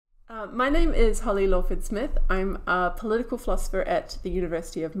My name is Holly Lawford-Smith. I'm a political philosopher at the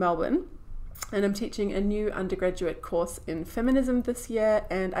University of Melbourne, and I'm teaching a new undergraduate course in feminism this year,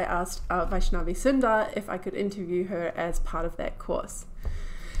 and I asked Vaishnavi Sundar if I could interview her as part of that course.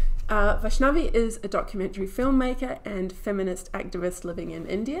 Vaishnavi is a documentary filmmaker and feminist activist living in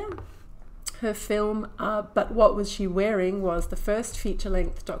India. Her film, But What Was She Wearing, was the first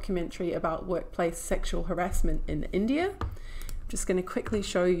feature-length documentary about workplace sexual harassment in India. I'm just going to quickly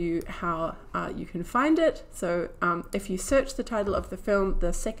show you how you can find it. So if you search the title of the film,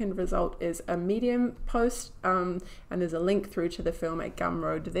 the second result is a Medium post, and there's a link through to the film at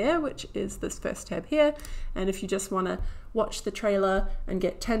Gumroad there, which is this first tab here. And if you just want to watch the trailer and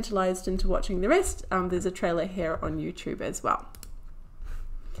get tantalized into watching the rest, there's a trailer here on YouTube as well.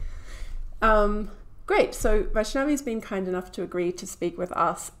 Great, so Vaishnavi's been kind enough to agree to speak with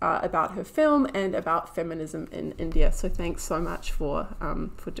us about her film and about feminism in India. So thanks so much for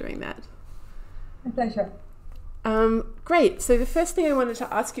doing that. My pleasure. Great, so the first thing I wanted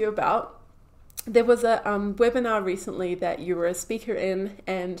to ask you about, there was a webinar recently that you were a speaker in,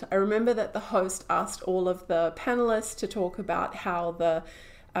 and I remember that the host asked all of the panelists to talk about how the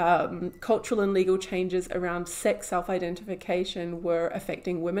cultural and legal changes around sex self-identification were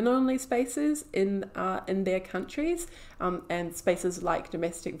affecting women-only spaces in their countries, and spaces like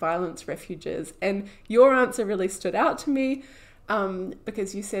domestic violence refuges. And your answer really stood out to me,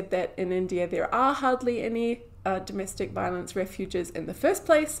 because you said that in India there are hardly any domestic violence refuges in the first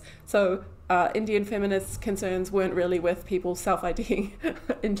place, so Indian feminists' concerns weren't really with people self-IDing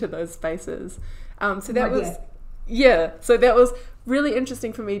into those spaces. So that was... Yeah, so that was really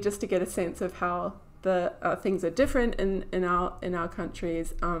interesting for me just to get a sense of how the things are different in our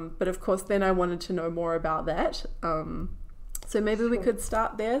countries. But of course, then I wanted to know more about that. So maybe we could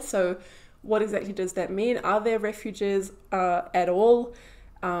start there. So what exactly does that mean? Are there refuges at all?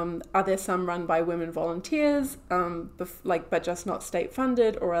 Are there some run by women volunteers, but just not state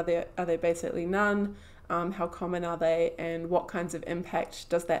funded, or are there basically none? How common are they, and what kinds of impact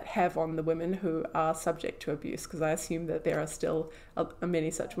does that have on the women who are subject to abuse? Because I assume that there are still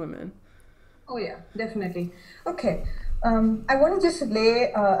many such women. Oh yeah, definitely. Okay, I want to just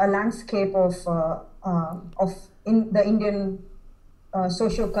lay a landscape of in the Indian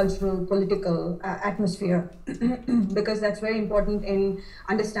socio-cultural political atmosphere, because that's very important in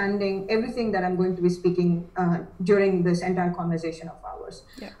understanding everything that I'm going to be speaking during this entire conversation of ours.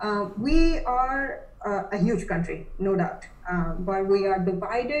 Yeah. We are a huge country, no doubt, but we are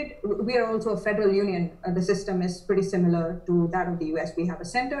divided. We are also a federal union. The system is pretty similar to that of the US. We have a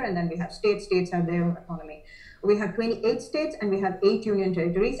center, and then we have states. States have their own autonomy. We have 28 states, and we have 8 union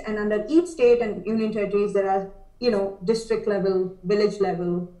territories. And under each state and union territories, there are, district level, village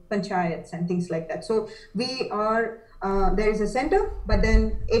level, panchayats, and things like that. So we are, there is a center, but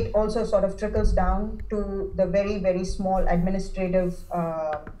then it also sort of trickles down to the very, very small administrative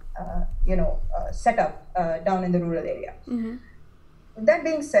setup down in the rural area. Mm-hmm. That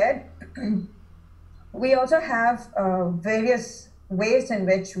being said, we also have various ways in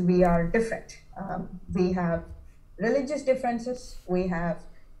which we are different. We have religious differences, we have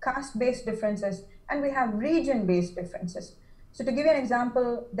caste-based differences, and we have region-based differences. So to give you an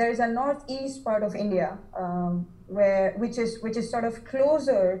example, there is a northeast part of India which is sort of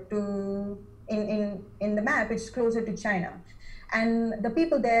closer to in the map, it's closer to China. And the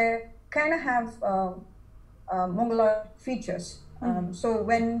people there kind of have Mongoloid features. So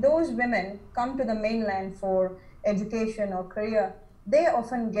when those women come to the mainland for education or career, they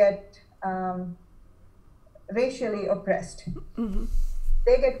often get racially oppressed. Mm-hmm.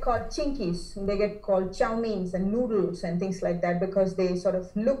 They get called chinkis, and they get called chow means and noodles and things like that, because they sort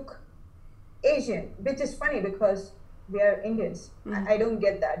of look Asian, which is funny because we are Indians. Mm-hmm. I don't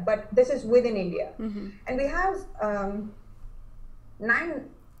get that, but this is within India. Mm-hmm. And we have 9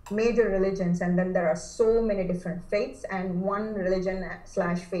 major religions, and then there are so many different faiths, and one religion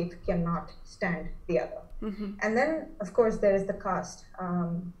 / faith cannot stand the other. Mm-hmm. And then, of course, there is the caste.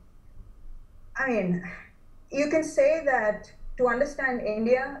 You can say that to understand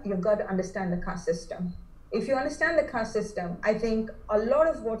India, you've got to understand the caste system. If you understand the caste system, I think a lot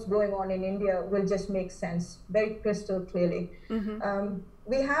of what's going on in India will just make sense very crystal clearly. Mm-hmm.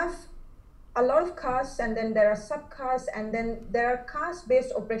 We have a lot of castes, and then there are subcastes, and then there are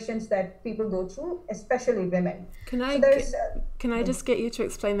caste-based oppressions that people go through, especially women. Can I just get you to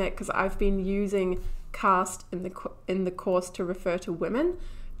explain that, because I've been using caste in the course to refer to women,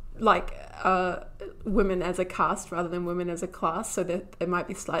 like women as a caste rather than women as a class, so that it might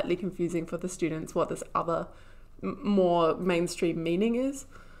be slightly confusing for the students what this other more mainstream meaning is.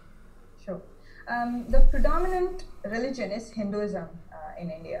 Sure. The predominant religion is Hinduism in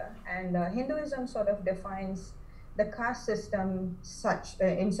India, and Hinduism sort of defines the caste system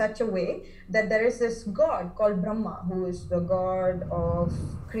in such a way that there is this god called Brahma, who is the god of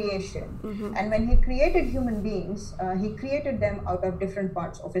creation. And when he created human beings, he created them out of different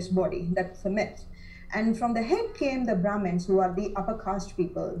parts of his body. That's the myth. And from the head came the Brahmins, who are the upper caste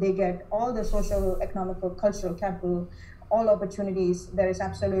people. They get all the social, economical, cultural capital, all opportunities. There is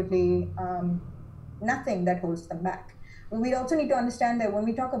absolutely nothing that holds them back. We also need to understand that when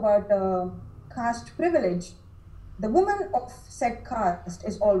we talk about caste privilege, the woman of said caste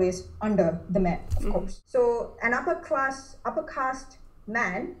is always under the man, of course. So an upper caste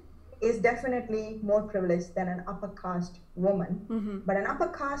man is definitely more privileged than an upper caste woman. But an upper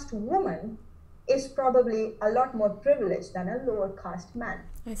caste woman is probably a lot more privileged than a lower caste man.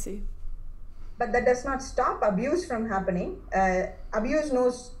 I see. But that does not stop abuse from happening. Abuse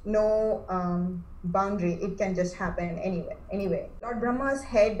knows no boundary. It can just happen anyway. Lord Brahma's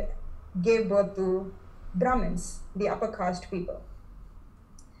head gave birth to Brahmins, the upper caste people.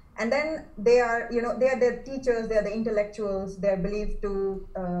 And then they are the teachers, they are the intellectuals, they are believed to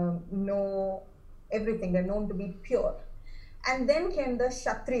know everything, they're known to be pure. And then came the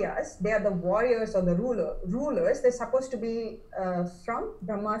Kshatriyas, they are the warriors or the rulers, they're supposed to be from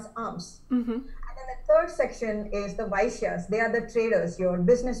Brahma's arms. And then the third section is the Vaishyas, they are the traders, your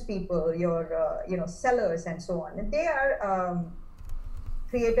business people, your sellers and so on. And they are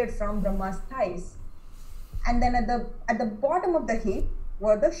created from Brahma's thighs. And then at the bottom of the heap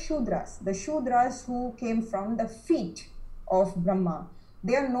were the Shudras who came from the feet of Brahma.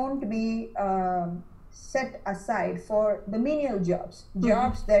 They are known to be set aside for the menial jobs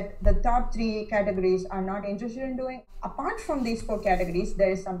that the top 3 categories are not interested in doing. Apart from these 4 categories,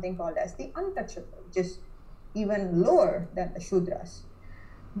 there is something called as the untouchable, which is even lower than the Shudras.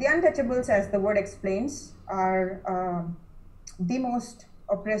 The untouchables, as the word explains, are the most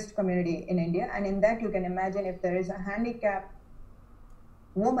oppressed community in India, and in that you can imagine if there is a handicapped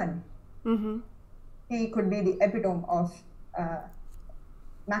woman, he could be the epitome of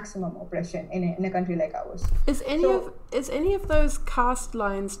maximum oppression in a country like ours. Is any of those caste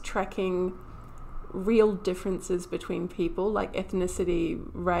lines tracking real differences between people, like ethnicity,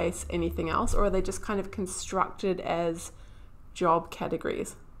 race, anything else, or are they just kind of constructed as job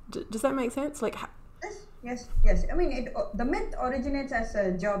categories? Does that make sense? Like. Yes. I mean, the myth originates as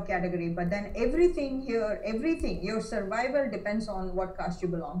a job category, but then everything, your survival depends on what caste you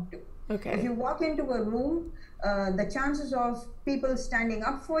belong to. Okay. If you walk into a room, the chances of people standing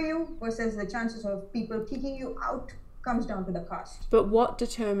up for you versus the chances of people kicking you out comes down to the caste. But what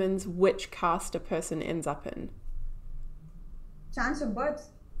determines which caste a person ends up in? Chance of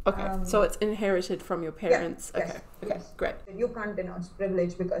birth. Okay, so it's inherited from your parents. Yeah, okay, yes. Great. You can't denounce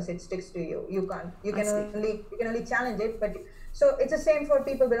privilege because it sticks to you. You can only challenge it, but so it's the same for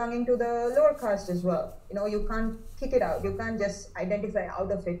people belonging to the lower caste as well. You can't kick it out. You can't just identify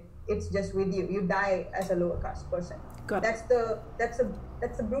out of it. It's just with you. You die as a lower caste person. Got it.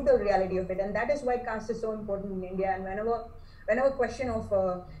 That's the brutal reality of it, and that is why caste is so important in India. And whenever question of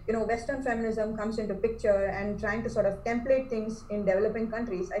Western feminism comes into picture and trying to sort of template things in developing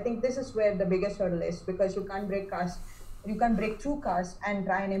countries, I think this is where the biggest hurdle is, because you can't break caste, you can't break through caste and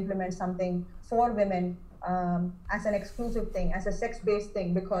try and implement something for women as an exclusive thing, as a sex-based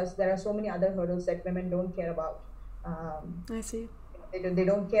thing, because there are so many other hurdles that women don't care about. I see. They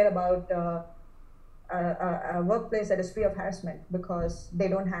don't care about a workplace that is free of harassment because they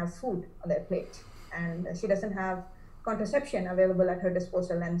don't have food on their plate, and she doesn't have contraception available at her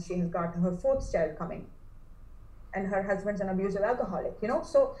disposal, and she has got her 4th child coming, and her husband's an abusive alcoholic,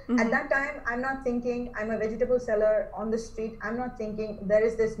 so at that time I'm not thinking I'm a vegetable seller on the street. I'm not thinking there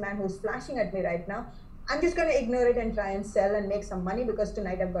is this man who's flashing at me right now. I'm just going to ignore it and try and sell and make some money because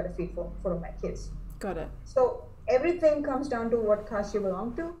tonight I've got to feed 4 of my kids. Got it. So everything comes down to what caste you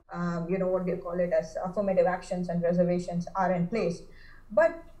belong to. What they call it as affirmative actions and reservations are in place,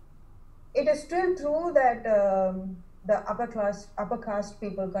 but it is still true that the upper caste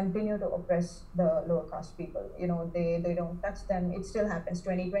people continue to oppress the lower caste people. They don't touch them. It still happens.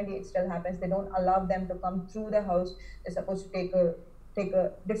 2020, it still happens. They don't allow them to come through the house. They're supposed to take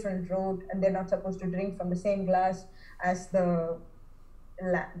a different route, and they're not supposed to drink from the same glass as the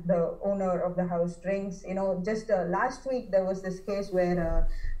owner of the house drinks. Just last week there was this case where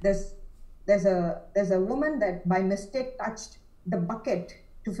there's a woman that by mistake touched the bucket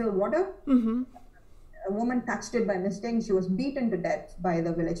to fill water. A woman touched it by mistake. She was beaten to death by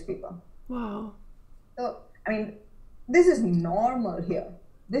the village people. Wow. So, I mean, this is normal here.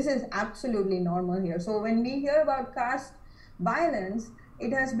 This is absolutely normal here. So when we hear about caste violence,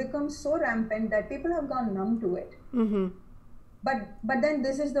 it has become so rampant that people have gone numb to it. but then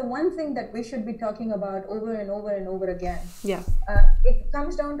this is the one thing that we should be talking about over and over and over again. Yeah. It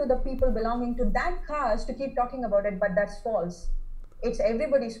comes down to the people belonging to that caste to keep talking about it, but that's false. It's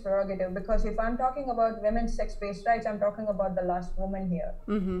everybody's prerogative, because if I'm talking about women's sex-based rights, I'm talking about the last woman here.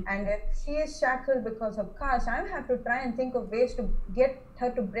 And if she is shackled because of caste, I have to try and think of ways to get her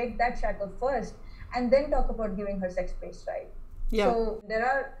to break that shackle first, and then talk about giving her sex-based right. Yeah. So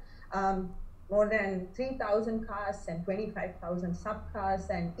there are more than 3,000 castes and 25,000 subcastes,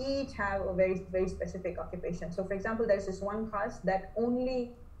 and each have a very, very specific occupation. So for example, there's this one caste that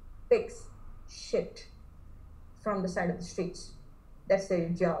only picks shit from the side of the streets. That's their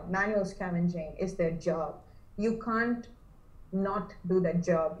job. Manual scavenging is their job. You can't not do that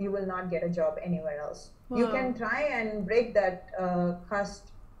job. You will not get a job anywhere else. Wow. You can try and break that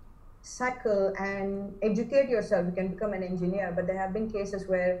caste cycle and educate yourself. You can become an engineer, but there have been cases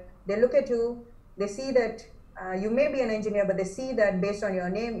where they look at you, they see that you may be an engineer, but they see that based on your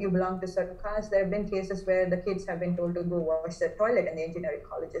name, you belong to certain caste. There have been cases where the kids have been told to go wash their toilet in the engineering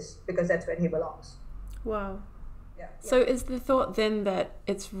colleges because that's where he belongs. Wow. Yeah. So is the thought then that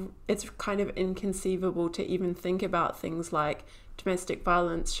it's kind of inconceivable to even think about things like domestic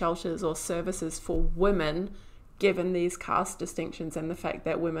violence shelters or services for women, given these caste distinctions and the fact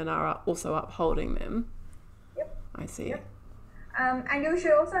that women are also upholding them? Yep. I see. Yep. And you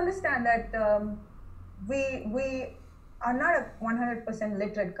should also understand that we are not a 100%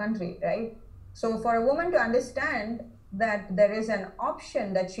 literate country, right? So for a woman to understand that there is an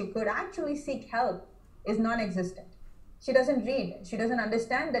option that she could actually seek help is non-existent. She doesn't read. She doesn't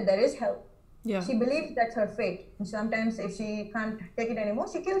understand that there is help. Yeah. She believes that's her fate. And sometimes if she can't take it anymore,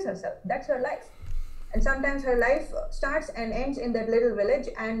 she kills herself. That's her life. And sometimes her life starts and ends in that little village,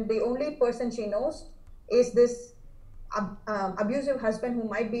 and the only person she knows is this abusive husband who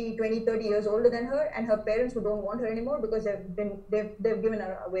might be 20, 30 years older than her, and her parents who don't want her anymore because they've given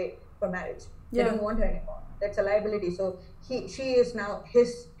her away for marriage. Yeah. They don't want her anymore. That's a liability. So she is now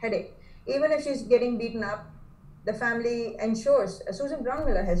his headache. Even if she's getting beaten up, the family ensures, Susan Brown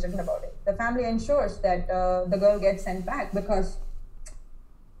Miller has written about it, the family ensures that the girl gets sent back because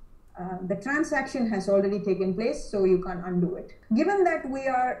the transaction has already taken place, so you can't undo it. Given that we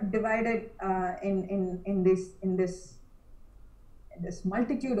are divided in this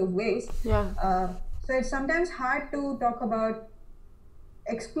multitude of ways, yeah. So it's sometimes hard to talk about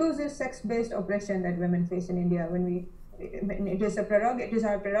exclusive sex-based oppression that women face in India when it is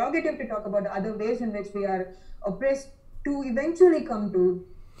our prerogative to talk about the other ways in which we are oppressed to eventually come to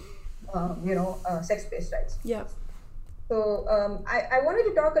sex-based rights. Yeah. So I wanted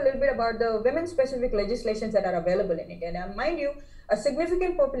to talk a little bit about the women-specific legislations that are available in India. Now, mind you, a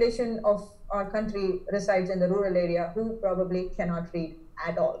significant population of our country resides in the rural area who probably cannot read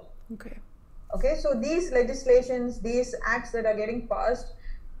at all. Okay, so these legislations, these acts that are getting passed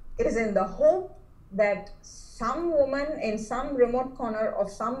is in the hope that some woman in some remote corner of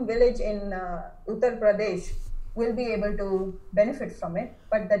some village in Uttar Pradesh will be able to benefit from it,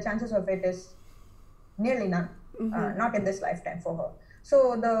 but the chances of it is nearly none. Not in this lifetime for her.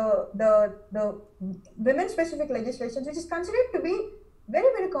 So the women-specific legislation, which is considered to be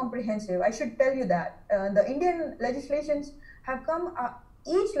very, very comprehensive, I should tell you that the Indian legislations have come.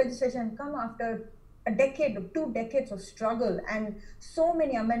 Each legislation has come after a decade or 2 decades of struggle and so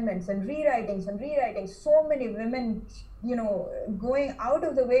many amendments and rewritings. So many women, going out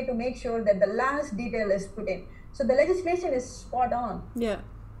of the way to make sure that the last detail is put in. So the legislation is spot on. Yeah.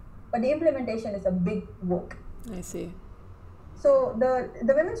 But the implementation is a big work. I see. So the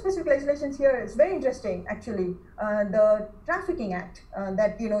women-specific legislations here is very interesting, actually. The Trafficking Act,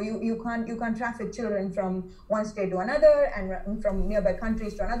 that you can't traffic children from one state to another and from nearby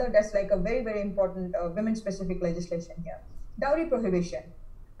countries to another. That's like a very, very important women-specific legislation here. Dowry prohibition,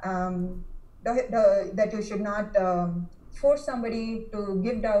 that you should not force somebody to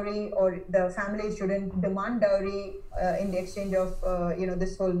give dowry, or the family shouldn't demand dowry in the exchange of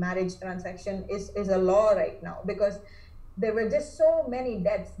this whole marriage transaction is a law right now, because there were just so many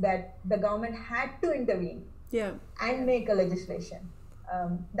deaths that the government had to intervene and make a legislation.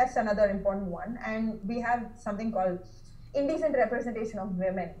 That's another important one. And we have something called Indecent Representation of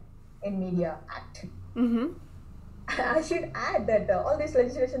Women in Media Act. I should add that all this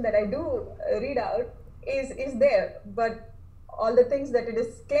legislation that I do read out is there, but all the things that it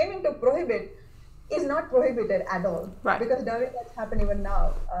is claiming to prohibit is not prohibited at all. Right. Because dowry deaths happen even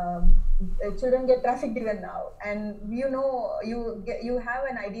now. Children get trafficked even now, and you have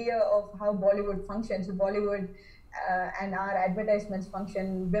an idea of how Bollywood functions. Bollywood and our advertisements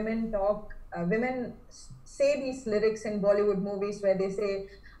function. Women say these lyrics in Bollywood movies where they say,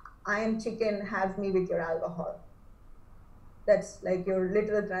 "I am chicken, have me with your alcohol." That's like your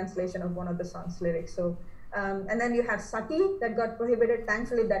literal translation of one of the song's lyrics. So, and then you have sati that got prohibited.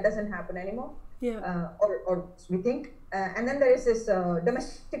 Thankfully, that doesn't happen anymore. Yeah. Or we think. And then there is this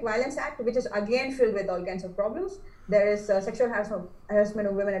Domestic Violence Act, which is again filled with all kinds of problems. There is Sexual Harassment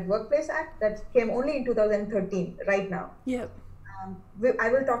of Women at Workplace Act that came only in 2013, right now. Yep. I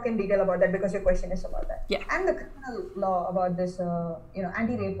will talk in detail about that because your question is about that. Yeah. And the criminal law about this,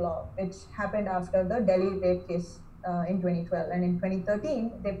 anti-rape law, which happened after the Delhi rape case in 2012. And in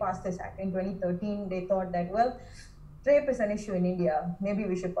 2013, they passed this act. In 2013, they thought that, well, rape is an issue in India. Maybe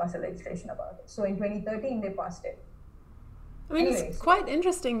we should pass a legislation about it. So in 2013, they passed it. I mean, Anyways. It's quite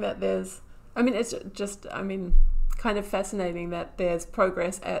interesting that there's, it's just, kind of fascinating that there's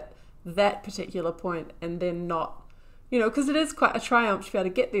progress at that particular point and then not, because it is quite a triumph to be able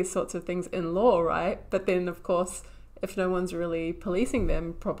to get these sorts of things in law, right? But then, of course, if no one's really policing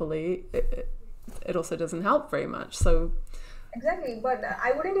them properly, it also doesn't help very much. So exactly, but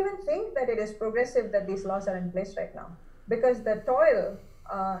I wouldn't even think that it is progressive that these laws are in place right now, because the toil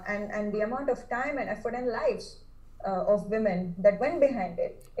and the amount of time and effort and lives of women that went behind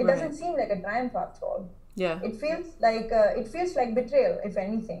it, it Right. doesn't seem like a triumph after all. yeah, It feels like betrayal, if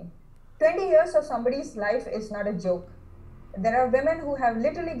anything. 20 years of somebody's life is not a joke. There are women who have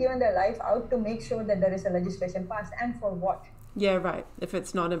literally given their life out to make sure that there is a legislation passed, and for what? yeah, right. If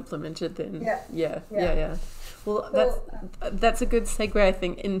it's not implemented, then yeah. Well, So, that's a good segue, I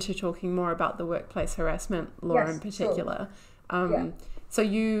think, into talking more about the workplace harassment law Yes, in particular. Yeah. So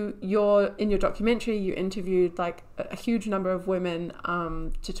you're in your documentary, you interviewed like a huge number of women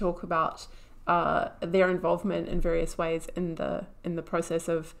to talk about their involvement in various ways in the process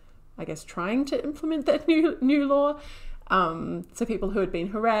of, I guess, trying to implement that new law. So people who had been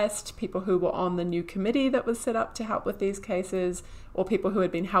harassed, people who were on the new committee that was set up to help with these cases, or people who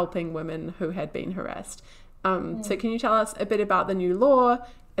had been helping women who had been harassed. So can you tell us a bit about the new law,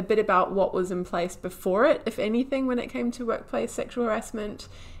 a bit about what was in place before it, if anything, when it came to workplace sexual harassment,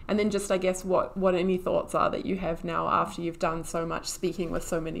 and then just, I guess, what any thoughts are that you have now after you've done so much speaking with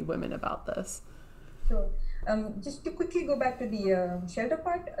so many women about this? Sure. Just to quickly go back to the shelter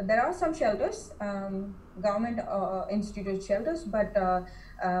part, there are some shelters, government instituted shelters, but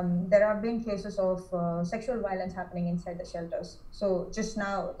there have been cases of sexual violence happening inside the shelters. So just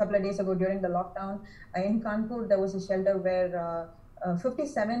now, a couple of days ago during the lockdown, in Kanpur, there was a shelter where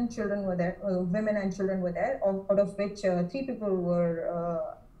 57 children were there, women and children were there, out of which 3 people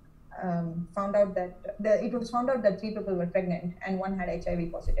were found out that it was found out that 3 people were pregnant and 1 had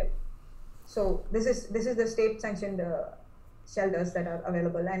HIV positive. So this is the state-sanctioned shelters that are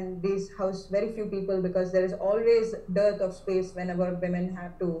available, and these house very few people because there is always dearth of space whenever women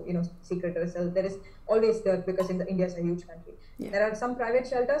have to secret themselves. There is always dearth because India is a huge country. Yeah. There are some private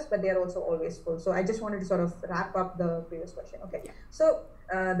shelters, but they are also always full. So I just wanted to sort of wrap up the previous question. Okay, yeah. So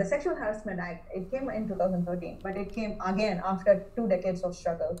the Sexual Harassment Act, it came in 2013, but it came again after 2 decades of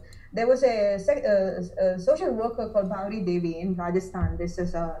struggle. There was a social worker called Bhavri Devi in Rajasthan. This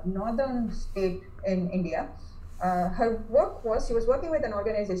is a northern state in India. Her work was, she was working with an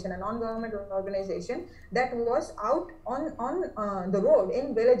organization, a non-governmental organization that was out on the road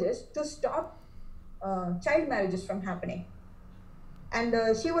in villages to stop child marriages from happening. And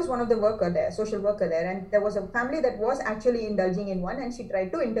she was one of the social worker there, and there was a family that was actually indulging in one, and she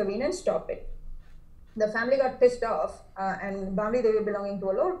tried to intervene and stop it. The family got pissed off, and Bhavri Devi, belonging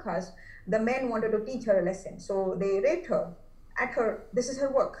to a lower caste, the men wanted to teach her a lesson. So they raped her this is her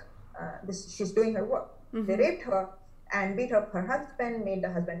work. She's doing her work. Mm-hmm. They raped her and beat up her husband, made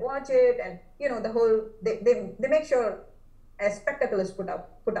the husband watch it, and the whole, they make sure a spectacle is put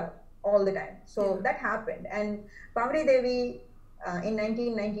up all the time. So that happened. And Bhavri Devi, in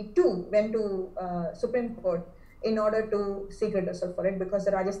 1992, went to Supreme Court in order to secret herself for it, because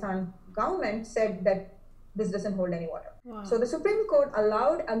the Rajasthan government said that this doesn't hold any water. Wow. So the Supreme Court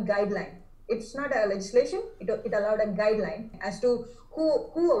allowed a guideline. It's not a legislation. It allowed a guideline as to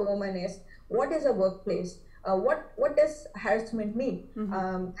who a woman is, what is a workplace, what does harassment mean,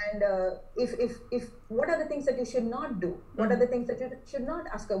 and if what are the things that you should not do, what are the things that you should not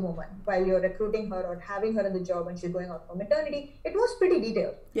ask a woman while you're recruiting her or having her in the job and she's going out for maternity. It was pretty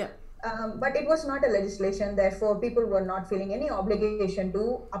detailed. Yeah. But it was not a legislation, therefore people were not feeling any obligation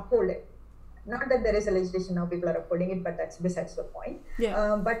to uphold it. Not that there is a legislation now, people are upholding it, but that's besides the point.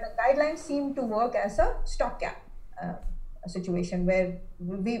 Yeah. But the guidelines seem to work as a stopgap. A situation where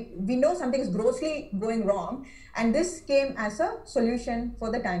we know something is grossly going wrong, and this came as a solution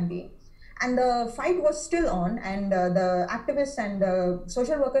for the time being. And the fight was still on, and the activists and the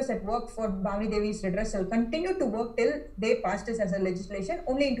social workers that worked for Bhavri Devi's redressal continued to work till they passed this as a legislation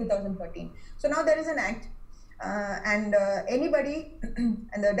only in 2013. So now there is an act. Anybody,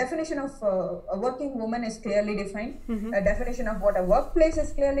 and the definition of a working woman is clearly defined. A definition of what a workplace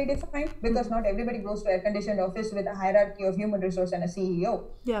is clearly defined, because not everybody goes to an air-conditioned office with a hierarchy of human resource and a CEO.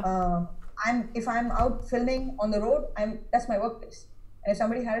 Yeah. If I'm out filming on the road, that's my workplace. And if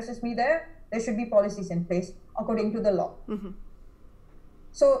somebody harasses me there should be policies in place according to the law.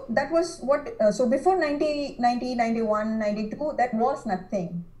 So that was what, so before 90, 91, 92, that was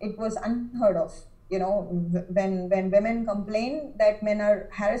nothing. It was unheard of. You know, when women complain that men are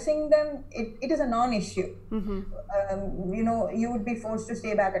harassing them, it is a non-issue. You know, you would be forced to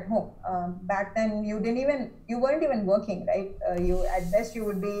stay back at home. Back then, you weren't even working, right? At best, you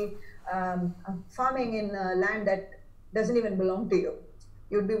would be farming in land that doesn't even belong to you.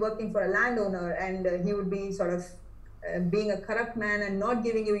 You would be working for a landowner, and he would be sort of being a corrupt man and not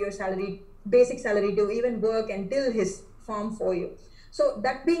giving you your salary, basic salary, to even work and till his farm for you. So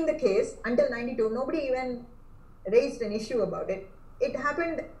that being the case, until 92, nobody even raised an issue about it. It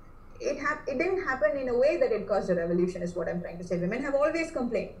didn't happen in a way that it caused a revolution, is what I'm trying to say. Women have always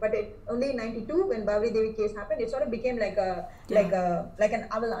complained, but only in 92, when Babri Devi case happened, it sort of became like an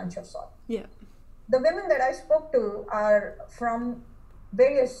avalanche of sorts. Yeah. The women that I spoke to are from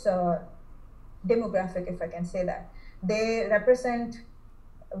various demographic, if I can say that. They represent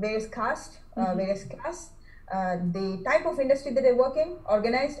various caste, various class. The type of industry that they work in,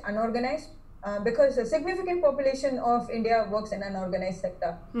 organized, unorganized, because a significant population of India works in an unorganized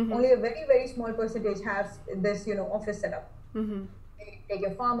sector. Only a very, very small percentage have this, office setup. Take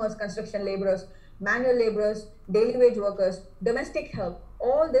your farmers, construction laborers, manual laborers, daily wage workers, domestic help,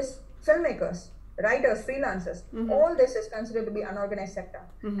 all this, filmmakers, writers, freelancers, all this is considered to be unorganized sector.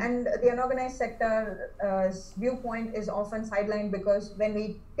 And the unorganized sector's viewpoint is often sidelined, because when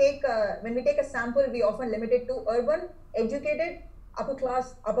we take a sample, we often limit it to urban, educated, upper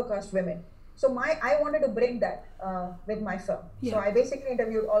caste women. So I wanted to break that with my film. So I basically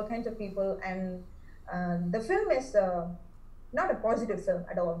interviewed all kinds of people, and the film is not a positive film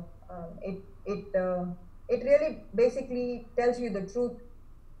at all. It really basically tells you the truth.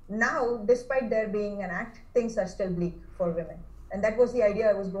 Now, despite there being an act, things are still bleak for women. And that was the idea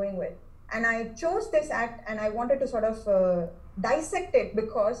I was going with. And I chose this act, and I wanted to sort of dissect it,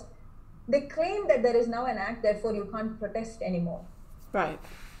 because they claim that there is now an act, therefore you can't protest anymore. Right.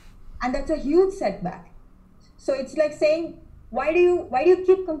 And that's a huge setback. So it's like saying, why do you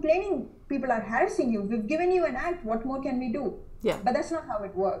keep complaining? People are harassing you. We've given you an act. What more can we do? Yeah. But that's not how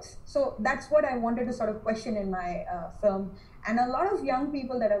it works. So that's what I wanted to sort of question in my film. And a lot of young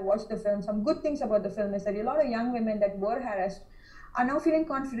people that have watched the film, some good things about the film is that a lot of young women that were harassed are now feeling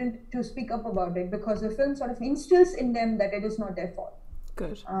confident to speak up about it, because the film sort of instills in them that it is not their fault.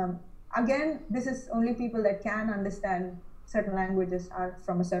 Good. Again, this is only people that can understand certain languages are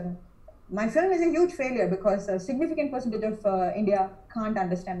from a certain... My film is a huge failure, because a significant percentage of India can't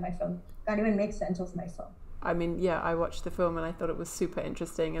understand my film, can't even make sense of my film. I mean, yeah, I watched the film and I thought it was super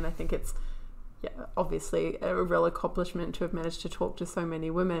interesting, and I think it's, obviously a real accomplishment to have managed to talk to so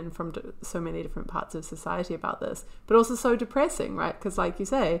many women from so many different parts of society about this, but also so depressing, right? Because like you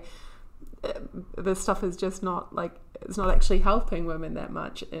say, this stuff is just not like, it's not actually helping women that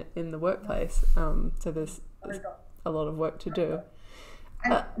much in the workplace. So there's a lot of work to do.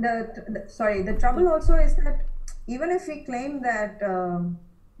 And the trouble also is that even if we claim that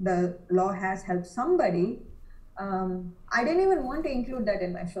the law has helped somebody, I didn't even want to include that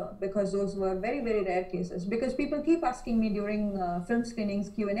in my film, because those were very, very rare cases. Because people keep asking me during film screenings,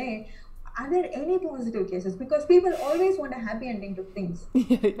 Q&A, are there any positive cases? Because people always want a happy ending to things.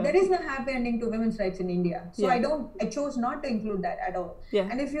 There is no happy ending to women's rights in India. So I chose not to include that at all.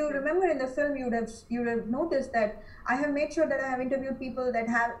 And if you remember in the film, you would have noticed that I have made sure that I have interviewed people that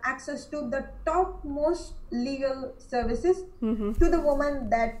have access to the topmost legal services to the woman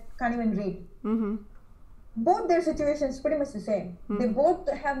that can't even read. Both their situations pretty much the same. They both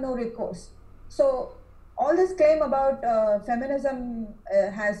have no recourse. So all this claim about feminism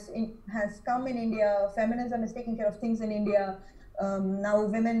has come in India, feminism is taking care of things in India, now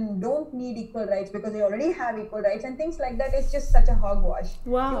women don't need equal rights because they already have equal rights, and things like that is just such a hogwash.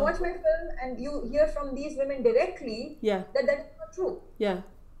 Wow. You watch my film and you hear from these women directly that is not true.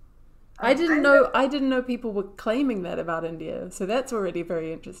 I didn't know people were claiming that about India, so that's already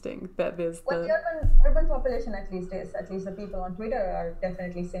very interesting. That there's the urban population, at least the people on Twitter are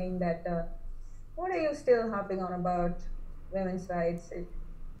definitely saying that. What are you still harping on about women's rights?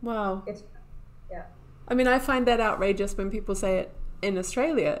 I mean, I find that outrageous when people say it in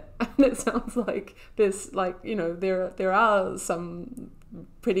Australia, and it sounds like this, like, you know, there are some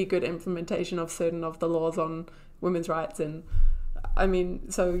pretty good implementation of certain of the laws on women's rights, and I mean,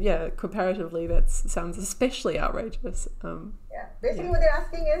 so yeah, comparatively, that sounds especially outrageous. Yeah, basically what they're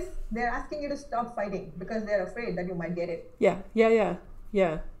asking is, they're asking you to stop fighting because they're afraid that you might get it. Yeah,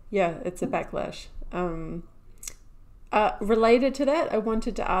 it's a backlash. Related to that, I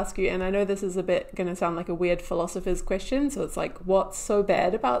wanted to ask you, and I know this is a bit going to sound like a weird philosopher's question, so it's like, what's so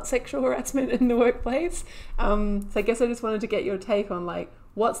bad about sexual harassment in the workplace? So I guess I just wanted to get your take on, like,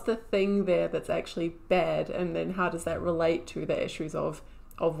 what's the thing there that's actually bad, and then how does that relate to the issues of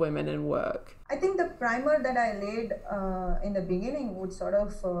women in work? I think the primer that I laid in the beginning would sort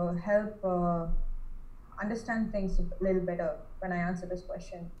of help understand things a little better when I answer this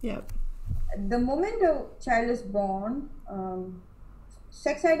question. Yeah. The moment a child is born,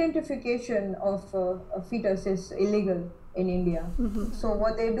 sex identification of a fetus is illegal in India. Mm-hmm. So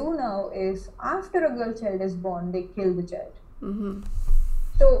what they do now is, after a girl child is born, they kill the child. Mm-hmm.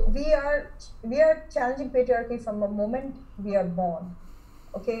 So we are challenging patriarchy from the moment we are born,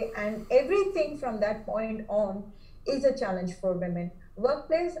 okay? And everything from that point on is a challenge for women,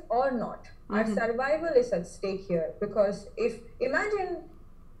 workplace or not. Mm-hmm. Our survival is at stake here, because imagine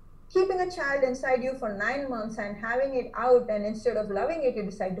keeping a child inside you for 9 months and having it out, and instead of loving it, you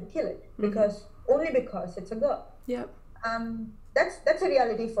decide to kill it because it's a girl. Yep. That's a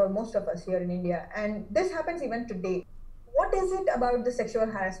reality for most of us here in India, and this happens even today. What is it about the sexual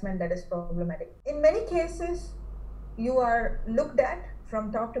harassment that is problematic? In many cases, you are looked at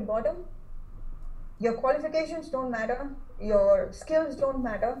from top to bottom. Your qualifications don't matter. Your skills don't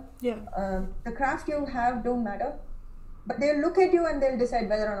matter. Yeah. The craft you have don't matter. But they'll look at you and they'll decide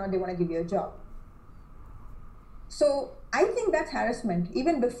whether or not they want to give you a job. So I think that's harassment,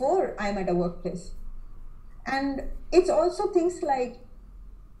 even before I'm at a workplace. And it's also things like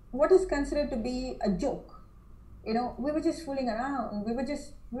what is considered to be a joke. You know, we were just fooling around.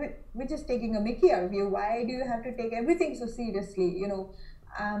 We're just taking a mickey out of you. Why do you have to take everything so seriously? You know,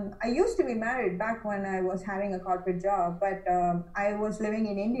 I used to be married back when I was having a corporate job, but I was living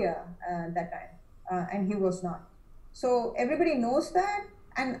in India that time, and he was not. So everybody knows that,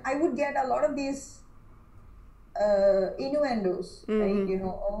 and I would get a lot of these innuendos, right? You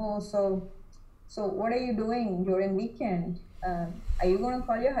know, oh, so what are you doing during weekend? Are you going to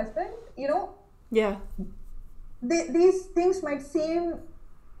call your husband? You know? Yeah. These things might seem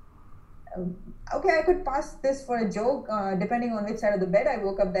okay. I could pass this for a joke, depending on which side of the bed I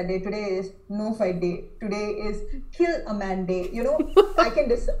woke up that day. Today is no fight day. Today is kill a man day. You know, I can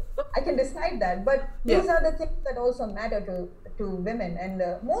decide that. But these are the things that also matter to women, and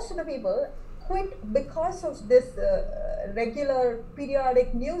most of the people quit because of this regular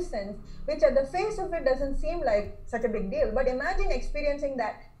periodic nuisance, which at the face of it doesn't seem like such a big deal. But imagine experiencing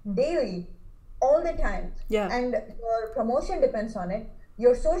that daily, all the time, and your promotion depends on it.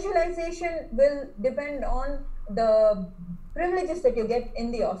 Your socialization will depend on the privileges that you get in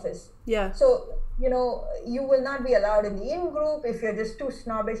the office. Yeah. So, you know, you will not be allowed in the in-group if you're just too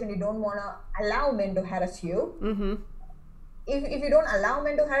snobbish and you don't want to allow men to harass you. Mm-hmm. If you don't allow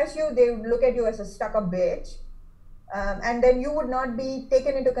men to harass you, they would look at you as a stuck-up bitch. And then you would not be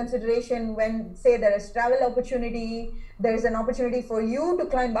taken into consideration when, say, there is travel opportunity, there is an opportunity for you to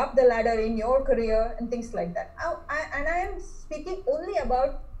climb up the ladder in your career and things like that. I am speaking only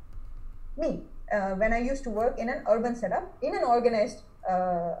about me. When I used to work in an urban setup, in an organized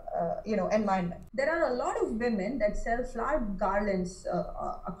environment. There are a lot of women that sell flower garlands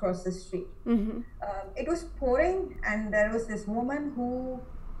across the street. Mm-hmm. It was pouring, and there was this woman who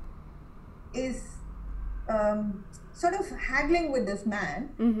is sort of haggling with this man,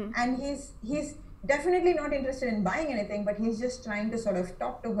 and he's definitely not interested in buying anything, but he's just trying to sort of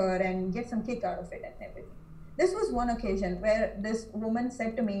talk to her and get some kick out of it and everything. This was one occasion where this woman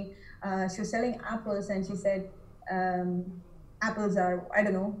said to me, she was selling apples, and she said, apples are, I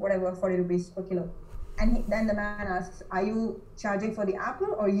don't know, whatever, 40 rupees per kilo. And then the man asks, are you charging for the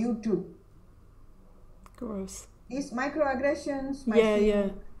apple or you too? Gross. These microaggressions,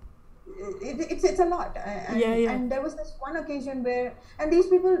 it's a lot. And there was this one occasion where, and these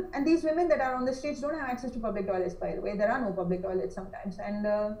people and these women that are on the streets don't have access to public toilets, by the way. There are no public toilets sometimes, and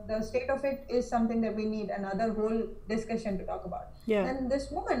the state of it is something that we need another whole discussion to talk about. And this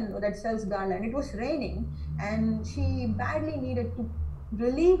woman that sells garland, it was raining, and she badly needed to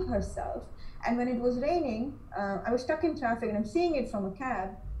relieve herself. And when it was raining, I was stuck in traffic, and I'm seeing it from a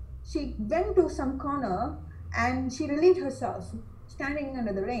cab. She went to some corner and she relieved herself, standing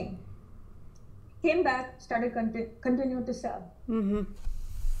under the rain. Came back, started continued to sell. Mm-hmm.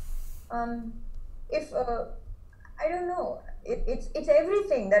 I don't know, it's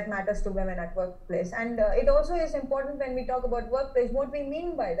everything that matters to women at workplace, and it also is important when we talk about workplace, what we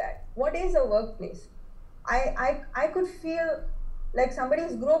mean by that. What is a workplace? I could feel Like somebody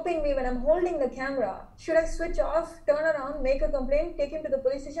is groping me when I'm holding the camera. Should I switch off, turn around, make a complaint, take him to the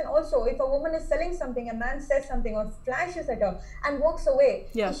police station? Also, if a woman is selling something, a man says something or flashes at her and walks away,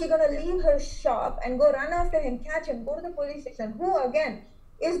 Yeah. is she going to leave her shop and go run after him, catch him, go to the police station? Who, again,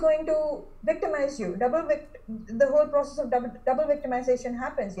 is going to victimize you? The whole process of double victimization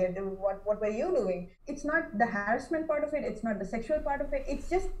happens here. What were you doing? It's not the harassment part of it. It's not the sexual part of it. It's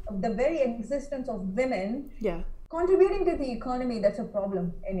just the very existence of women contributing to the economy that's a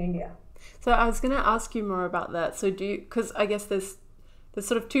problem in India. So I was going to ask you more about that. So because I guess there's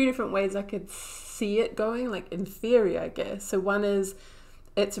sort of two different ways I could see it going, like in theory, I guess. So one is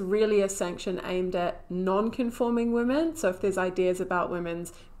it's really a sanction aimed at non-conforming women. So if there's ideas about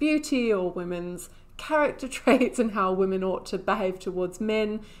women's beauty or women's character traits and how women ought to behave towards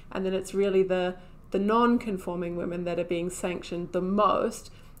men, and then it's really the non-conforming women that are being sanctioned the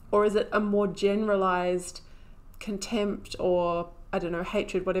most, or is it a more generalized contempt or, I don't know,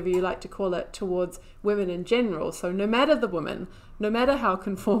 hatred, whatever you like to call it, towards women in general? So no matter the woman, no matter how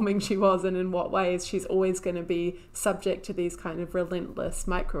conforming she was and in what ways, she's always going to be subject to these kind of relentless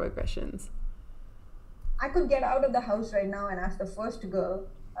microaggressions. I could get out of the house right now and ask the first girl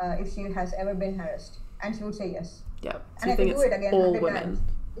if she has ever been harassed, and she would say yes. Yeah. So and I could do it again all 100 women. times.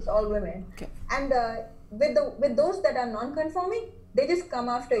 It's all women. Okay. And with those that are non-conforming, they just come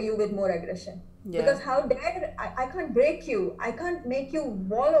after you with more aggression. Yeah. Because how dare I can't break you, I can't make you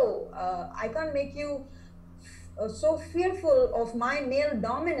wallow, I can't make you so fearful of my male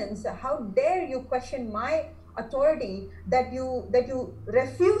dominance. How dare you question my authority that you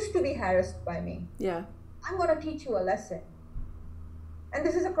refuse to be harassed by me? Yeah. I'm going to teach you a lesson. And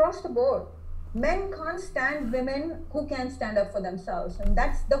this is across the board. Men can't stand women who can stand up for themselves, and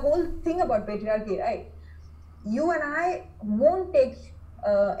that's the whole thing about patriarchy, right? You and I won't take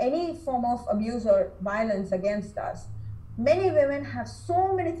any form of abuse or violence against us. Many women have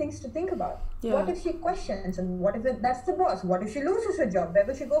so many things to think about. Yeah. What if she questions, and what if that's the boss? What if she loses her job? Where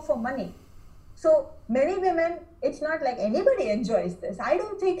will she go for money? So many women, it's not like anybody enjoys this. I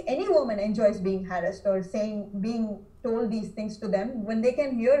don't think any woman enjoys being harassed or being told these things to them when they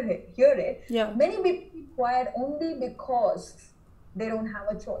can hear it. Yeah. Many people keep quiet only because they don't have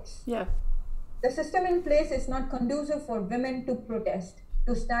a choice. Yeah. The system in place is not conducive for women to protest,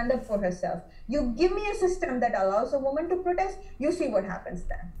 to stand up for herself. You give me a system that allows a woman to protest, you see what happens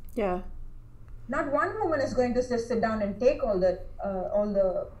then. Yeah. Not one woman is going to just sit down and take all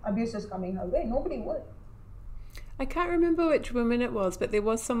the abuses coming her way. Nobody would. I can't remember which woman it was, but there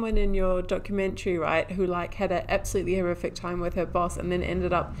was someone in your documentary, right, who like had an absolutely horrific time with her boss and then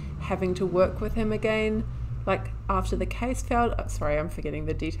ended up having to work with him again, like after the case failed. Oh, sorry, I'm forgetting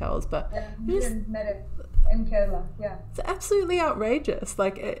the details, but Met it in Kerala. Yeah, it's absolutely outrageous.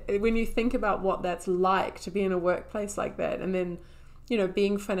 Like when you think about what that's like to be in a workplace like that, and then, you know,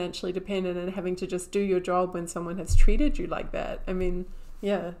 being financially dependent and having to just do your job when someone has treated you like that. I mean,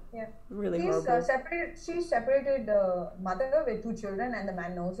 yeah. Really horrible. She's separated the mother with 2 children, and the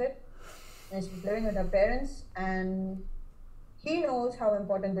man knows it. And she's living with her parents, and he knows how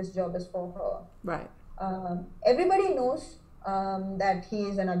important this job is for her. Right. Everybody knows that he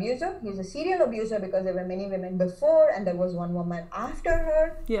is an abuser. He's a serial abuser because there were many women before, and there was one woman after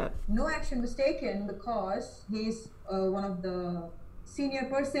her. Yeah. No action was taken because he's one of the senior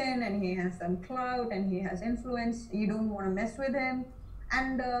person, and he has some clout and he has influence. You don't want to mess with him.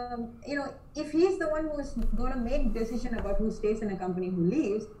 And, you know, if he's the one who's going to make decision about who stays in a company, who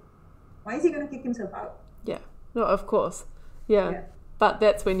leaves, why is he going to kick himself out? Yeah. No, of course. Yeah. But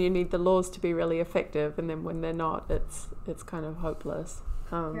that's when you need the laws to be really effective, and then when they're not, it's kind of hopeless.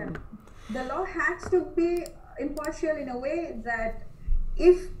 The law has to be impartial in a way that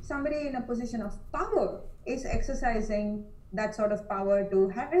if somebody in a position of power is exercising that sort of power to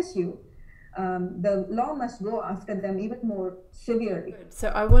harass you, the law must go after them even more severely. So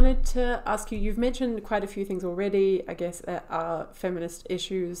I wanted to ask you, you've mentioned quite a few things already, I guess, that are feminist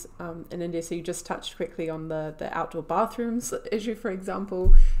issues in India. So you just touched quickly on the outdoor bathrooms issue, for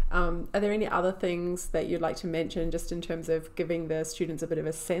example. Are there any other things that you'd like to mention just in terms of giving the students a bit of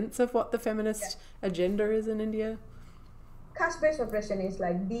a sense of what the feminist agenda is in India? Caste-based oppression is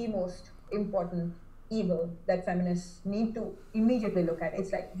like the most important evil that feminists need to immediately look at.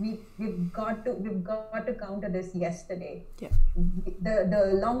 It's like we've got to counter this yesterday. Yeah.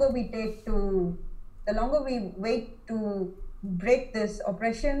 The longer we wait to break this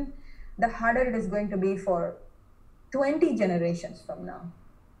oppression, the harder it is going to be for 20 generations from now.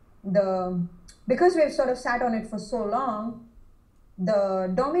 Because we've sort of sat on it for so long, the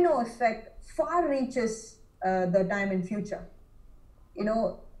domino effect far reaches the time in future. You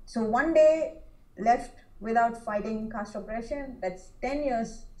know, so one day left without fighting caste oppression, that's 10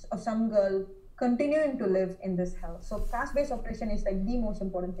 years of some girl continuing to live in this hell. So caste-based oppression is like the most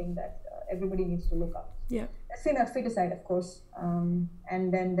important thing that everybody needs to look up. Yeah. That's female feticide, of course.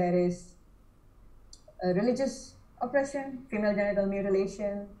 And then there is religious oppression, female genital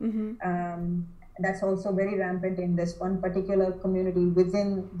mutilation. That's also very rampant in this one particular community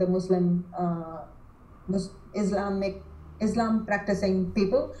within the Muslim, Islam practicing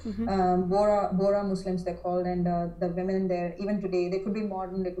people. Bora Muslims they're called, and the women there, even today, they could be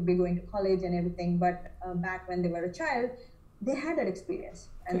modern, they could be going to college and everything, but back when they were a child, they had that experience.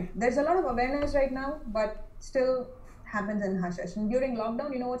 And there's a lot of awareness right now, but still happens in hush hush. And during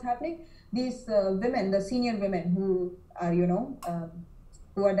lockdown, you know what's happening? These women, the senior women who are,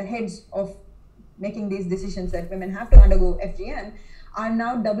 who are the heads of making these decisions that women have to undergo FGM, are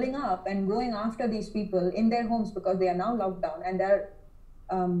now doubling up and going after these people in their homes because they are now locked down, and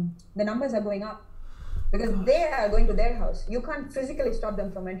the numbers are going up because they are going to their house. You can't physically stop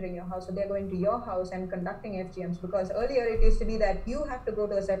them from entering your house, so they're going to your house and conducting FGMs, because earlier it used to be that you have to go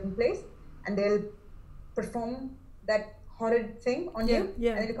to a certain place and they'll perform that horrid thing on you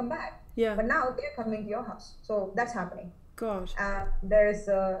and then you come back. But now they're coming to your house, so that's happening. Gosh. There's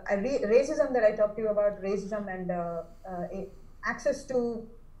racism that I talked to you about, racism and access to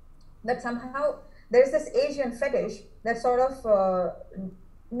that. Somehow there's this Asian fetish that sort of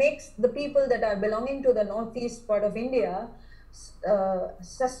makes the people that are belonging to the northeast part of India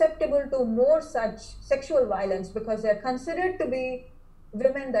susceptible to more such sexual violence, because they're considered to be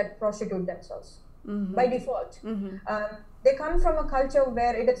women that prostitute themselves by default. They come from a culture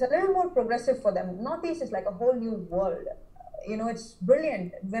where it is a little more progressive for them. Northeast is like a whole new world. It's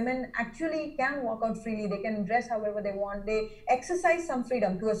brilliant. Women actually can walk out freely. They can dress however they want. They exercise some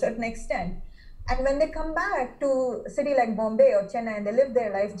freedom to a certain extent. And when they come back to a city like Bombay or Chennai and they live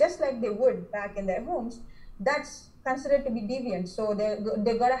their life just like they would back in their homes, that's considered to be deviant. So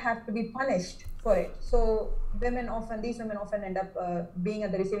they're gonna have to be punished for it. So these women often end up being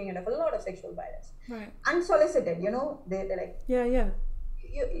at the receiving end of a lot of sexual violence. Right. Unsolicited, they're like, you're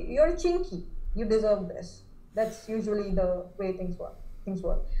a chinky. You deserve this. That's usually the way things work.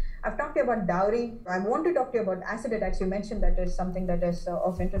 I've talked to you about dowry. I want to talk to you about acid attacks. You mentioned that is something that is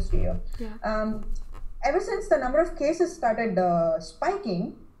of interest to you. Ever since the number of cases started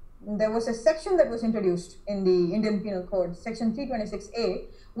spiking, there was a section that was introduced in the Indian Penal Code, Section 326A,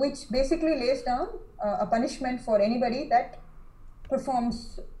 which basically lays down a punishment for anybody that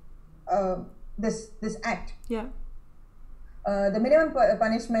performs this act. The minimum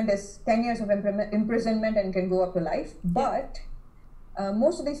punishment is 10 years of imprisonment and can go up to life, but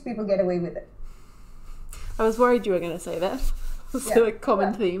most of these people get away with it. I was worried you were going to say that. It's a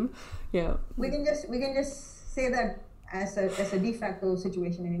common theme. We can just say that as a de facto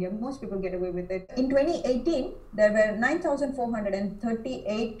situation in India. Most people get away with it. In 2018, there were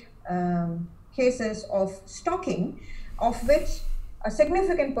 9,438 cases of stalking, of which a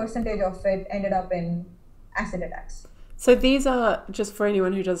significant percentage of it ended up in acid attacks. So these are, just for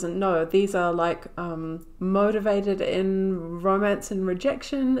anyone who doesn't know, these are like motivated in romance and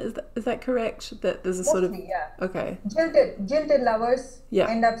rejection. Is that correct? That there's a Mostly, sort of okay. Jilted lovers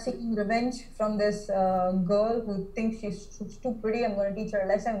end up seeking revenge from this girl who thinks she's too pretty. I'm going to teach her a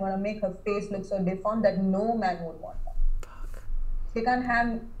lesson. I'm going to make her face look so deformed that no man would want her. Fuck. She can't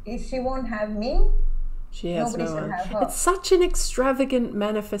have. If she won't have me, she has nobody no should one. have her. It's such an extravagant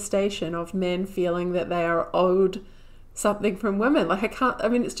manifestation of men feeling that they are owed something from women. Like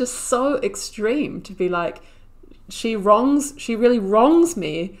it's just so extreme to be like, she really wrongs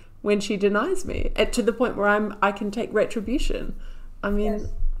me when she denies me, to the point where I can take retribution.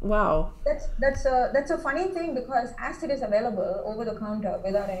 Wow. That's a funny thing, because acid is available over the counter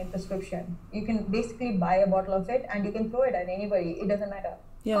without any prescription. You can basically buy a bottle of it and you can throw it at anybody. It doesn't matter.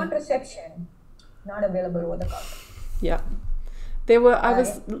 Contraception, not available over the counter. I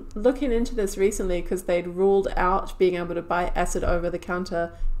was looking into this recently because they'd ruled out being able to buy acid over the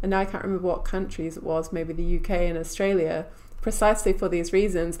counter, and now I can't remember what countries it was, maybe the UK and Australia, precisely for these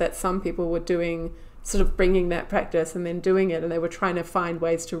reasons, that some people were doing, sort of bringing that practice and then doing it, and they were trying to find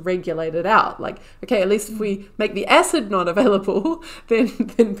ways to regulate it out. Like, okay, at least if we make the acid not available,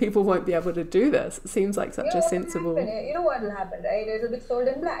 then people won't be able to do this. It seems like such a sensible... You know what will happen, right? It'll be sold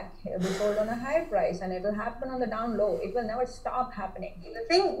in black. It'll be sold on a high price, and it'll happen on the down low. It will never stop happening. The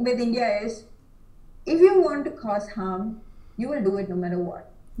thing with India is, if you want to cause harm, you will do it no matter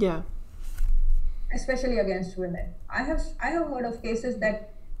what. Yeah. Especially against women. I have heard of cases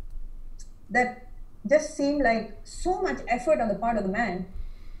that just seem like so much effort on the part of the man,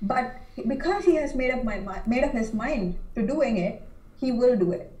 but because he has made up his mind to doing it, he will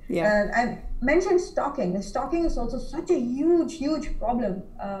do it. Yeah. I mentioned stalking. Stalking is also such a huge problem,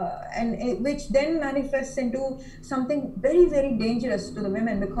 which then manifests into something very, very dangerous to the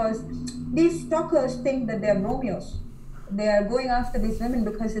women, because these stalkers think that they are Romeos. They are going after these women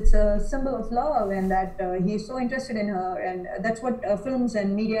because it's a symbol of love, and that he's so interested in her, and that's what films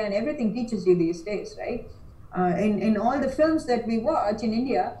and media and everything teaches you these days, right? In all the films that we watch in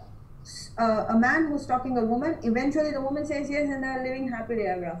India, a man who's stalking a woman, eventually the woman says yes, and they're living happily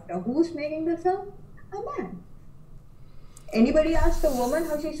ever after. Who's making the film? A man. Anybody asked a woman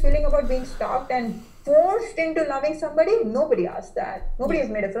how she's feeling about being stalked and forced into loving somebody? Nobody asked that. Nobody has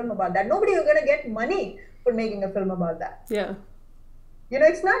made a film about that. Nobody is going to get money for making a film about that. Yeah. You know,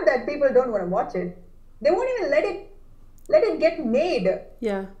 it's not that people don't want to watch it. They won't even let it get made.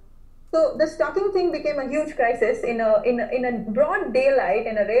 Yeah. So the stalking thing became a huge crisis in a broad daylight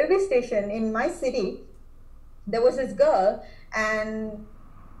in a railway station in my city. There was this girl, and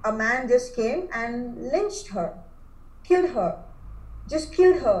a man just came and lynched her, killed her, just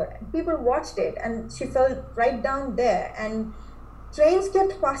killed her. And people watched it, and she fell right down there. And trains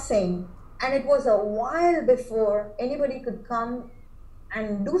kept passing, and it was a while before anybody could come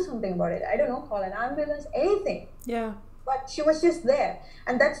and do something about it. I don't know, call an ambulance, anything. Yeah. But she was just there.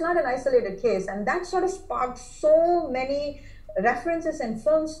 And that's not an isolated case. And that sort of sparked so many references and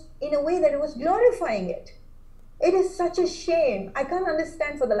films in a way that it was glorifying it. It is such a shame. I can't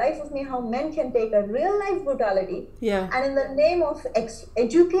understand for the life of me how men can take a real life brutality and in the name of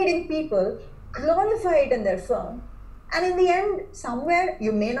educating people, glorify it in their film. And in the end, somewhere,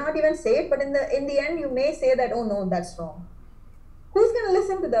 you may not even say it, but in the end, you may say that, oh no, that's wrong. Who's going to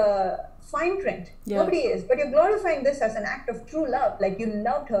listen to the fine print? Nobody is. But you're glorifying this as an act of true love, like you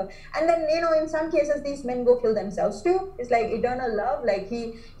loved her. And then, you know, in some cases, these men go kill themselves too. It's like eternal love. Like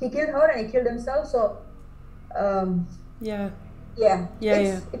he killed her and he killed himself. So, it's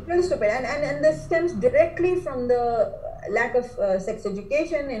really stupid. And this stems directly from the lack of sex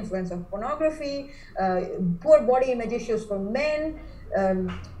education, influence of pornography, poor body image issues for men,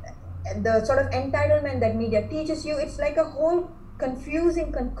 the sort of entitlement that media teaches you. It's like a whole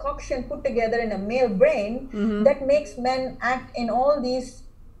confusing concoction put together in a male brain that makes men act in all these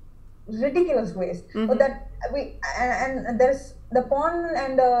ridiculous ways. But that and there's the porn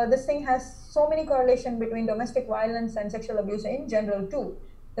and this thing has so many correlation between domestic violence and sexual abuse in general too.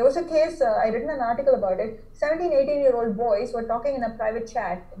 There was a case, I written an article about it. 17, 18-year-old boys were talking in a private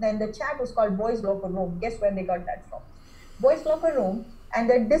chat. Then the chat was called Boys Locker Room. Guess where they got that from? Boys Locker Room. And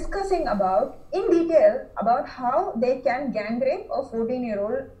they're discussing in detail about how they can gang rape a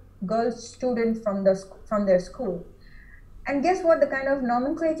 14-year-old girl student from their school. And guess what the kind of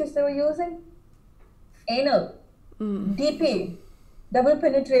nomenclatures they were using? Anal, DP, double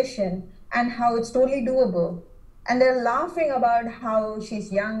penetration, and how it's totally doable. And they're laughing about how she's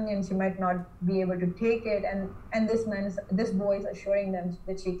young and she might not be able to take it. And this boy is assuring them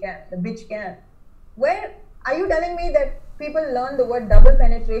that she can, the bitch can. Where are you telling me that people learn the word double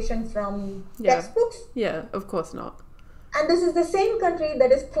penetration from textbooks? Yeah, of course not. And this is the same country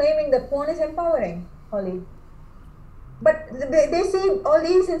that is claiming that porn is empowering, Holly. But they see all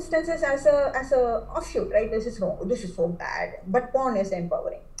these instances as a offshoot, right? This is wrong. This is so bad, but porn is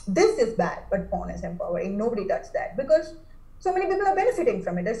empowering. This is bad, but porn is empowering. Nobody touched that because so many people are benefiting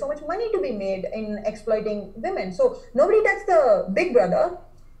from it. There's so much money to be made in exploiting women. So nobody touched the big brother.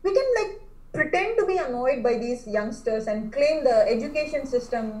 We can pretend to be annoyed by these youngsters and claim the education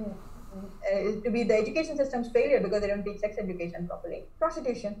system to be the education system's failure because they don't teach sex education properly.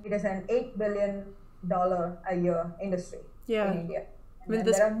 Prostitution, it is an $8 billion a year industry in India. And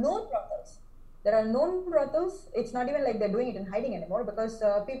there are known brothels. There are known brothels. It's not even like they're doing it in hiding anymore because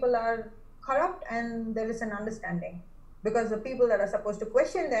people are corrupt and there is an understanding. Because the people that are supposed to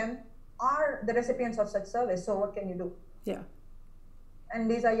question them are the recipients of such service. So what can you do? Yeah. And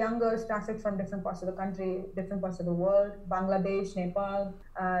these are young girls trafficked from different parts of the country, different parts of the world, Bangladesh, Nepal,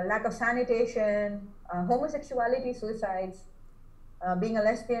 lack of sanitation, homosexuality, suicides. Being a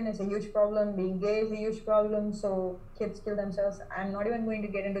lesbian is a huge problem. Being gay is a huge problem. So kids kill themselves. I'm not even going to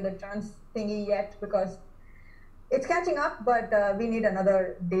get into the trans thingy yet because it's catching up, but we need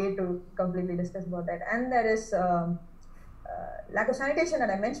another day to completely discuss about that. And there is lack of sanitation that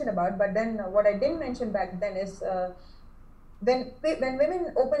I mentioned about, but then what I didn't mention back then is when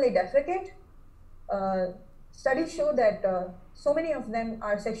women openly defecate, studies show that so many of them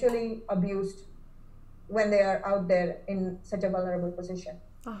are sexually abused when they are out there in such a vulnerable position.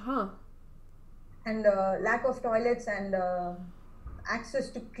 And lack of toilets and access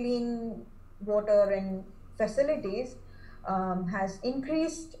to clean water and facilities has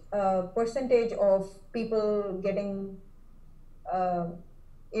increased percentage of people getting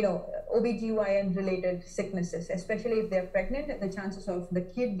OBGYN related sicknesses, especially if they're pregnant, the chances of the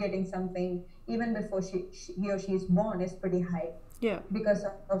kid getting something even before he or she is born is pretty high. Yeah. Because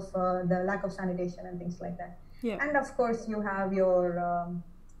of the lack of sanitation and things like that. Yeah. And of course, you have your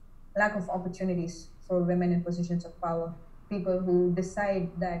lack of opportunities for women in positions of power. People who decide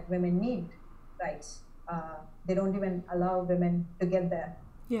that women need rights. They don't even allow women to get there.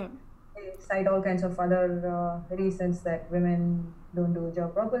 Yeah. They cite all kinds of other reasons that women don't do a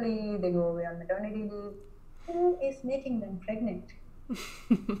job properly, they go away on maternity leave. Who is making them pregnant?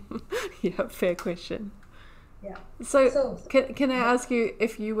 Yeah, fair question. Yeah. So can I ask you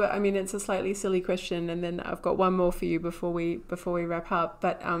if you were, I mean, it's a slightly silly question, and then I've got one more for you before we wrap up,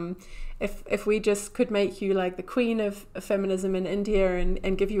 but if we just could make you like the queen of feminism in India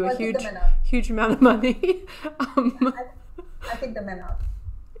and give you a huge amount of money. I think the men out.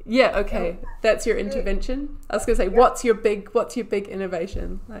 Yeah, okay. That's your intervention. I was gonna say, what's your big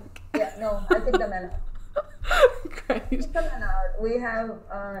innovation? Like I think the men out. Great. We have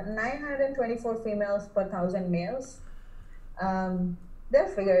 924 females per 1,000 males. They'll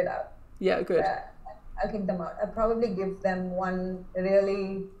figure it out. Yeah, good. I'll kick them out. I'll probably give them one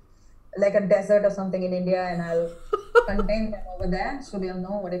really like a desert or something in India, and I'll contain them over there so they'll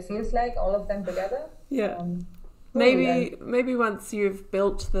know what it feels like, all of them together. Yeah. Maybe once you've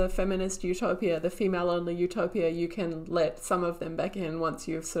built the feminist utopia, the female-only utopia, you can let some of them back in once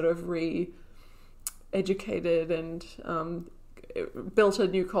you've sort of educated and built a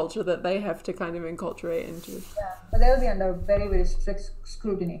new culture that they have to kind of enculturate into. Yeah, but they'll be under very, very strict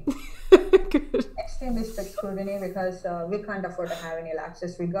scrutiny. Good. Extremely strict scrutiny, because we can't afford to have any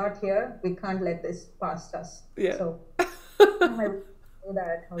lapses. We got here, we can't let this past us. Yeah. So I do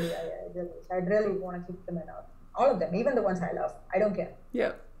that. I'd really want to keep them out. All of them, even the ones I love. I don't care.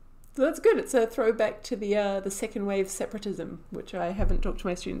 Yeah. So that's good. It's a throwback to the second wave separatism, which I haven't talked to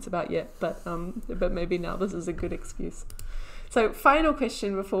my students about yet, but maybe now this is a good excuse. So final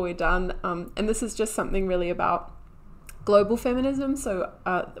question before we're done, and this is just something really about global feminism. So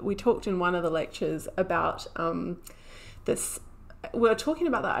we talked in one of the lectures about this. We're talking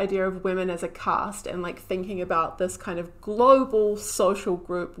about the idea of women as a caste and like thinking about this kind of global social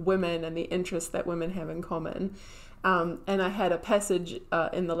group, women, and the interests that women have in common. And I had a passage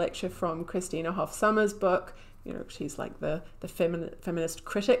in the lecture from Christina Hoff Sommers' book. She's like the feminist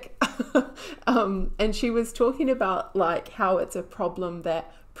critic. And she was talking about like how it's a problem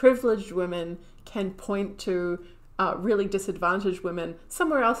that privileged women can point to really disadvantaged women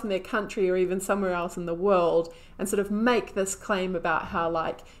somewhere else in their country or even somewhere else in the world, and sort of make this claim about how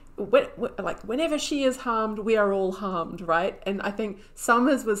whenever she is harmed, we are all harmed, right? And I think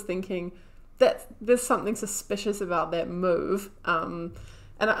Sommers was thinking that there's something suspicious about that move. And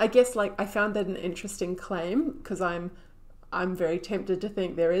I guess I found that an interesting claim, because I'm very tempted to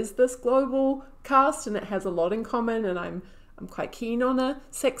think there is this global caste and it has a lot in common, and I'm quite keen on a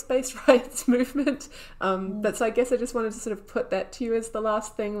sex-based rights movement. But so I guess I just wanted to sort of put that to you as the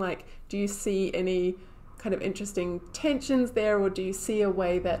last thing. Like, do you see any kind of interesting tensions there, or do you see a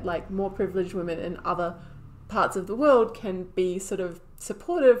way that more privileged women in other parts of the world can be sort of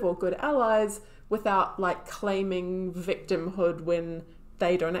supportive or good allies without claiming victimhood when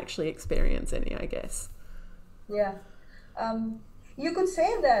they don't actually experience any, I guess? Yeah. You could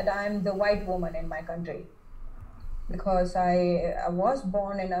say that I'm the white woman in my country, because I was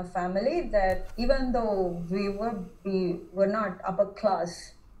born in a family that, even though we were not upper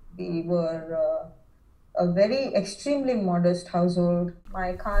class, we were a very extremely modest household.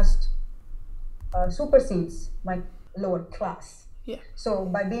 My caste supersedes my lower class. Yeah. So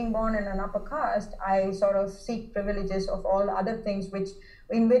by being born in an upper caste, I sort of seek privileges of all other things,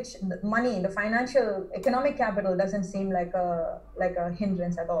 in which the money, the financial, economic capital doesn't seem like a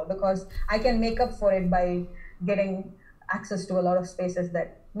hindrance at all, because I can make up for it by getting access to a lot of spaces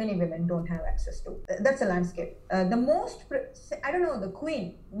that many women don't have access to. That's a landscape. I don't know, the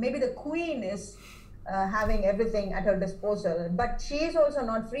queen. Maybe the queen is having everything at her disposal, but she is also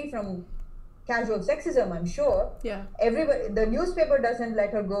not free from casual sexism, I'm sure. Yeah. Everybody, the newspaper doesn't let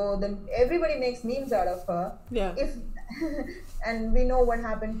her go. Everybody makes memes out of her. Yeah. And we know what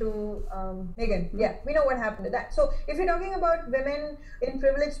happened to Megan. Yeah, we know what happened to that. So if you're talking about women in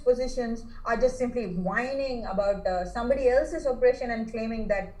privileged positions are just simply whining about somebody else's oppression and claiming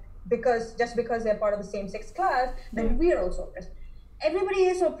that just because they're part of the same sex class, then we are also oppressed. Everybody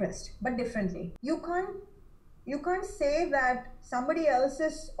is oppressed, but differently. You can't say that somebody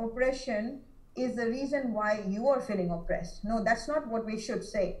else's oppression is the reason why you are feeling oppressed. No, that's not what we should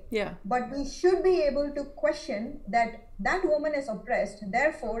say. Yeah. But we should be able to question that that woman is oppressed.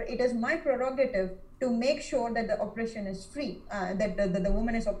 Therefore, it is my prerogative to make sure that the oppression is free, that the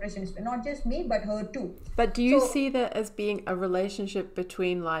woman's oppression is free. Not just me, but her too. But do you see that as being a relationship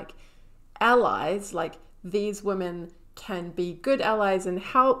between like allies, like these women can be good allies and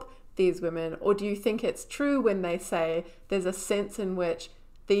help these women? Or do you think it's true when they say there's a sense in which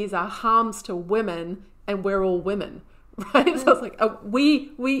these are harms to women and we're all women, right? So it's like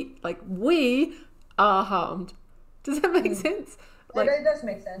we are harmed. Does that make sense? Like, it does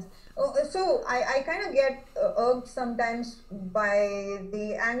make sense. So I kind of get irked sometimes by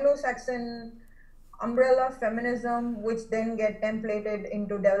the Anglo-Saxon umbrella feminism, which then get templated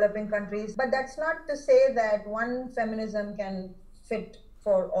into developing countries. But that's not to say that one feminism can fit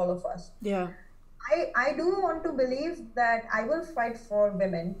for all of us. Yeah. I do want to believe that I will fight for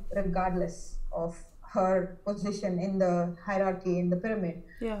women regardless of her position in the hierarchy, in the pyramid.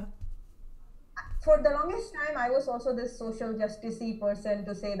 Yeah. For the longest time, I was also this social justice-y person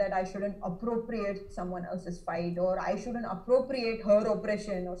to say that I shouldn't appropriate someone else's fight, or I shouldn't appropriate her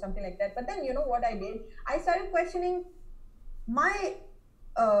oppression or something like that. But then, you know what I did? I started questioning my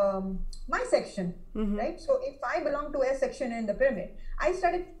section, right? So if I belong to a section in the pyramid, I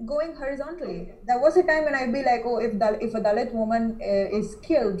started going horizontally. There was a time when I'd be like, oh, if a Dalit woman is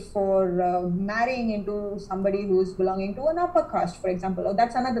killed for marrying into somebody who's belonging to an upper caste, for example, oh,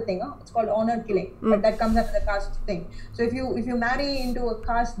 that's another thing. Oh, it's called honor killing, but that comes under the caste thing. So if you marry into a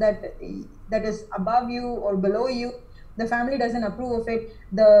caste that is above you or below you, the family doesn't approve of it,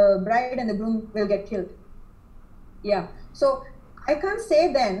 the bride and the groom will get killed. Yeah. So I can't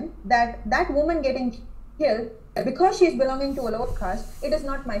say then that that woman getting killed because she's belonging to a lower caste, it is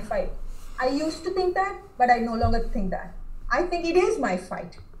not my fight. I used to think that, but I no longer think that. I think it is my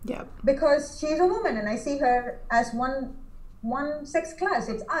fight. Yeah. Because she's a woman and I see her as one sex class.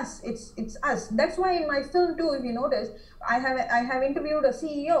 It's us. It's us. That's why in my film too, if you notice, I have interviewed a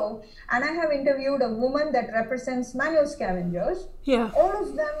CEO and I have interviewed a woman that represents manual scavengers. Yeah. All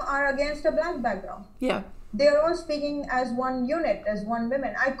of them are against a black background. Yeah. They're all speaking as one unit, as one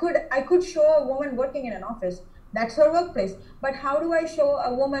woman. I could show a woman working in an office. That's her workplace. But how do I show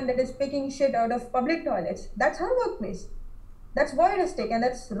a woman that is picking shit out of public toilets? That's her workplace. That's voyeuristic and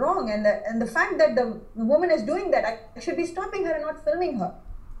that's wrong. And the fact that the woman is doing that, I should be stopping her and not filming her.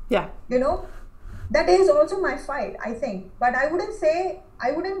 Yeah. You know, that is also my fight, I think. But I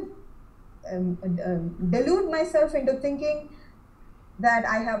wouldn't delude myself into thinking that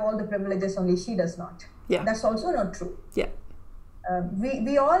I have all the privileges, only she does not. Yeah. That's also not true. Yeah.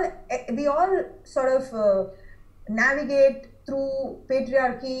 We all sort of navigate through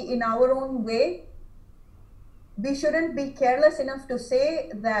patriarchy in our own way. We shouldn't be careless enough to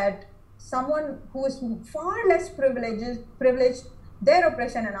say that someone who is far less privileged, their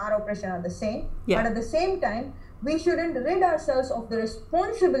oppression and our oppression are the same. Yeah. But at the same time, we shouldn't rid ourselves of the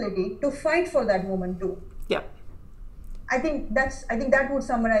responsibility to fight for that woman too. Yeah. I think that would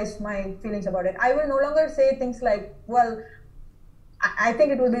summarize my feelings about it. I will no longer say things like, well, I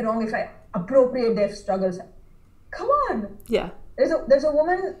think it would be wrong if I appropriate their struggles. Come on. Yeah. There's a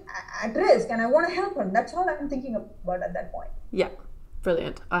woman at risk and I want to help her. That's all I'm thinking about at that point. Yeah.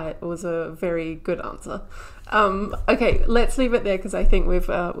 Brilliant. It was a very good answer. Okay, let's leave it there because I think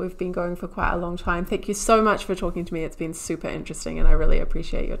we've been going for quite a long time. Thank you so much for talking to me. It's been super interesting and I really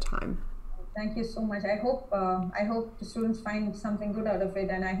appreciate your time. Thank you so much. I hope the students find something good out of it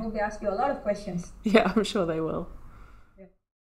and I hope they ask you a lot of questions. Yeah, I'm sure they will.